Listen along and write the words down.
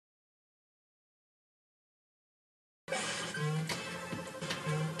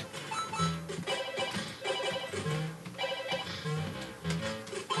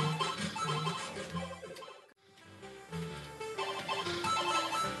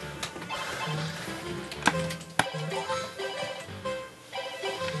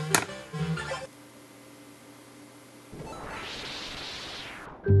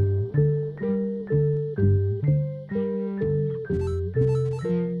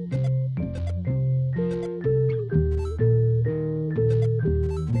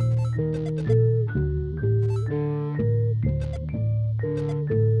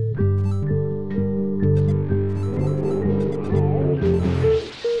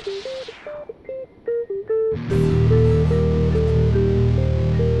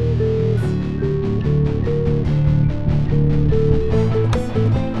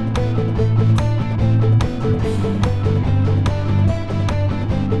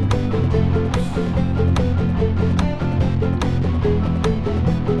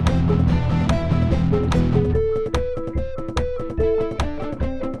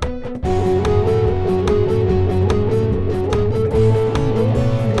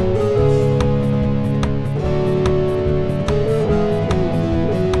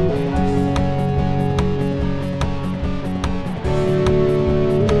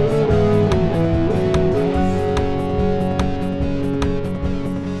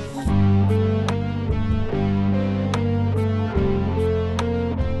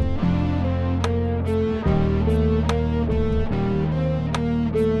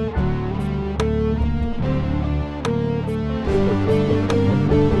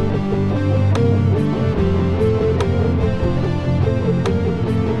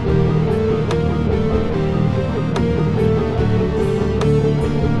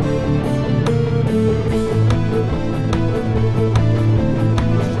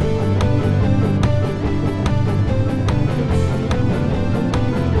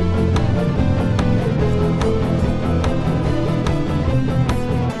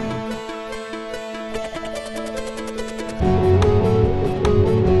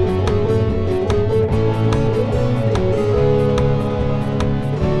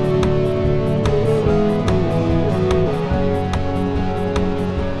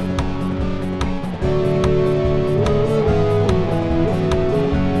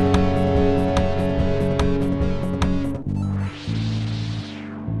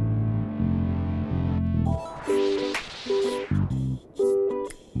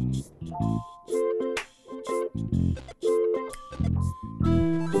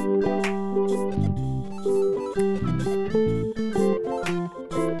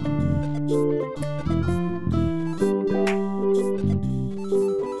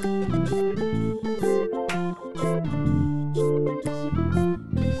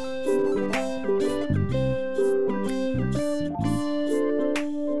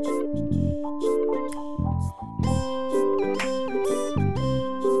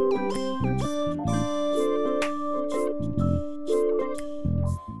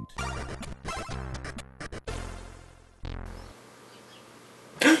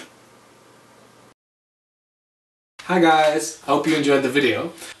Hi guys, I hope you enjoyed the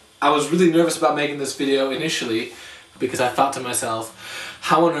video. I was really nervous about making this video initially because I thought to myself,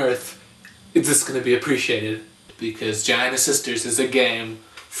 how on earth is this going to be appreciated? Because Giana Sisters is a game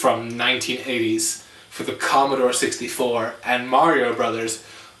from 1980s for the Commodore 64, and Mario Brothers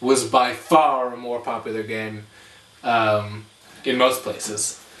was by far a more popular game in most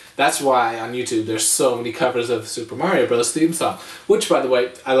places. That's why on YouTube there's so many covers of Super Mario Bros. Theme song, which, by the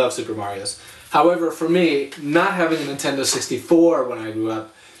way, I love Super Mario's. However, for me, not having a Nintendo 64 when I grew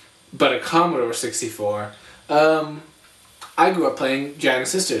up, but a Commodore 64, I grew up playing Giana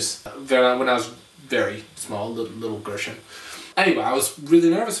Sisters when I was very small, little Gershon. Anyway, I was really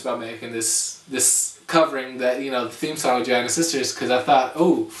nervous about making this covering that, you know, the theme song of Giana Sisters, because I thought,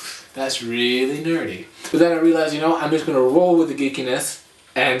 oh, that's really nerdy. But then I realized, you know, I'm just going to roll with the geekiness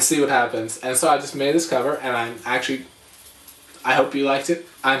and see what happens. And so I just made this cover, and I hope you liked it.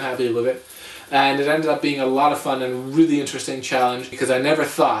 I'm happy with it. And it ended up being a lot of fun and really interesting challenge, because I never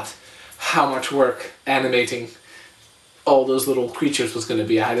thought how much work animating all those little creatures was going to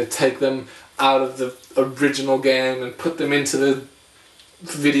be. I had to take them out of the original game and put them into the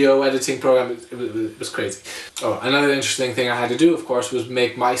video editing program. It was crazy. Oh, another interesting thing I had to do, of course, was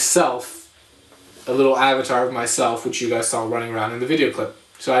make myself a little avatar of myself, which you guys saw running around in the video clip.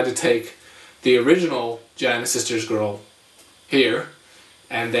 So I had to take the original Giana Sisters girl here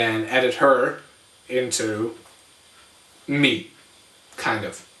and then edit her into me, kind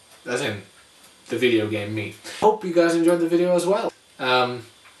of, as in the video game me. Hope you guys enjoyed the video as well.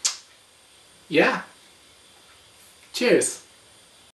 Yeah. Cheers.